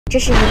这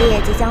是一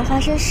列即将发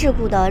生事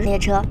故的列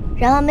车。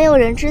然而没有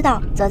人知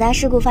道，早在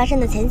事故发生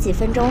的前几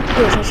分钟，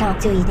列车上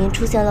就已经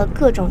出现了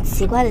各种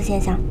奇怪的现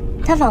象。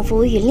它仿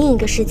佛与另一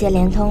个世界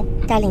连通，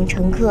带领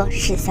乘客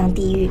驶向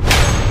地狱。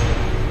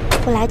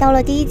我来到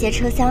了第一节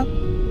车厢，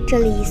这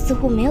里似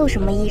乎没有什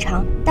么异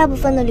常，大部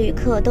分的旅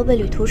客都被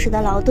旅途时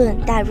的劳顿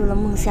带入了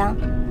梦乡，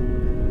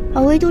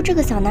而唯独这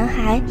个小男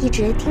孩一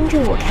直盯着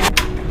我看。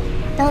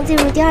当进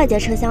入第二节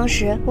车厢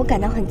时，我感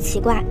到很奇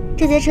怪，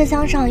这节车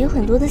厢上有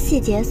很多的细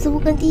节似乎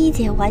跟第一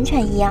节完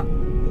全一样，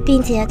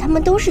并且它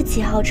们都是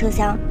7号车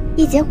厢。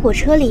一节火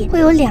车里会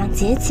有2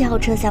节7号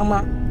车厢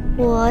吗？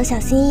我小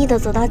心翼翼地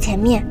走到前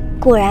面，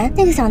果然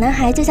那个小男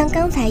孩就像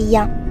刚才一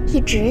样，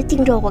一直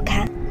盯着我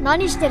看。何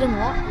してる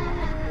の？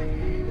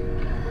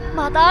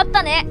またあっ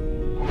たね。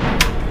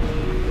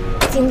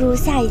进入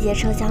下一节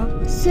车厢，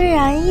虽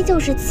然依旧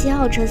是7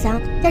号车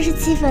厢，但是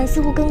气氛似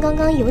乎跟刚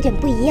刚有点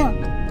不一样。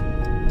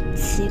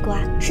奇怪，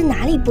是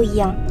哪里不一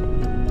样？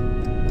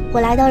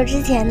我来到了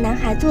之前男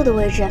孩坐的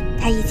位置，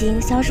他已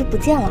经消失不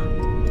见了。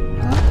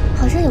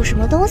好像有什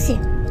么东西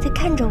在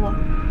看着我。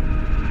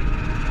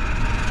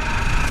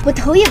我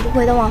头也不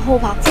回地往后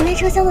跑，前面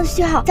车厢的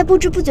序号在不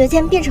知不觉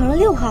间变成了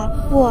6号。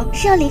我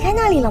是要离开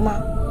那里了吗？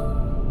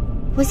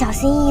我小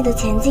心翼翼地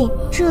前进，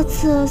这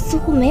次似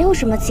乎没有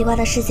什么奇怪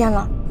的视线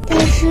了，但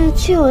是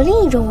却有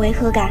另一种违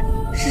和感。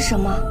是什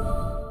么？